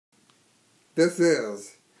This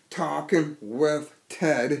is Talking with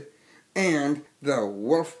Ted and the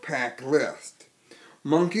WolfPack List.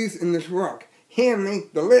 Monkeys in the truck, hand me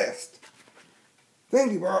the list.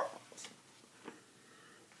 Thank you, boss.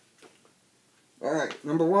 Alright,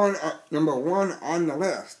 number one on the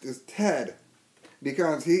list is Ted,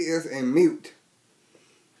 because he is a mute.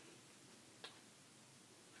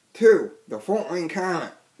 2, the Fort Wayne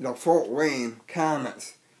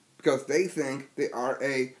Komets, because they think they are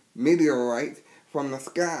a meteorite from the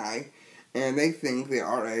sky, and they think they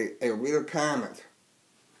are a real comet.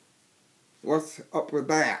 What's up with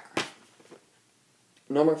that?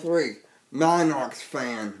 Number 3,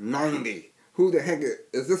 MonarchsFan90. Who the heck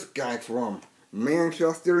is this guy from?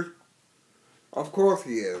 Manchester? Of course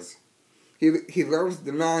he is. He loves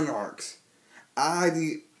the Monarchs. I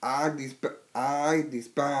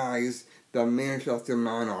despise the Manchester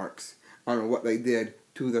Monarchs on what they did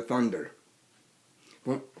to the Thunder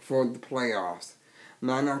for the playoffs.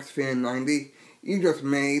 MonarchsFan90, you just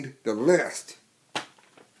made the list.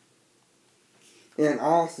 And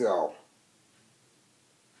also,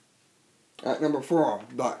 at number 4,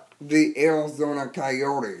 the Arizona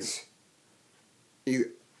Coyotes.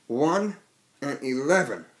 1 and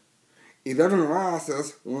 11. 11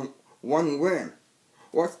 losses, 1 win.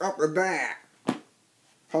 What's up with that?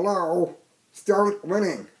 Hello? Start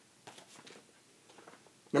winning.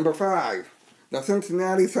 Number 5, the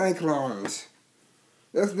Cincinnati Cyclones.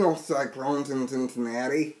 There's no Cyclones in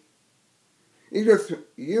Cincinnati. You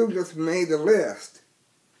just made the list.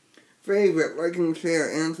 Favorite, like and share,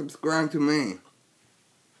 and subscribe to me.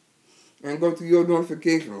 And go to your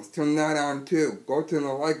notifications. Turn that on too. Go to the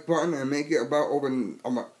like button and make it about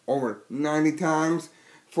over 90 times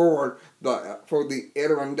for the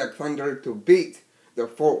Adirondack Thunder to beat the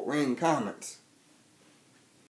Fort Wayne Komets.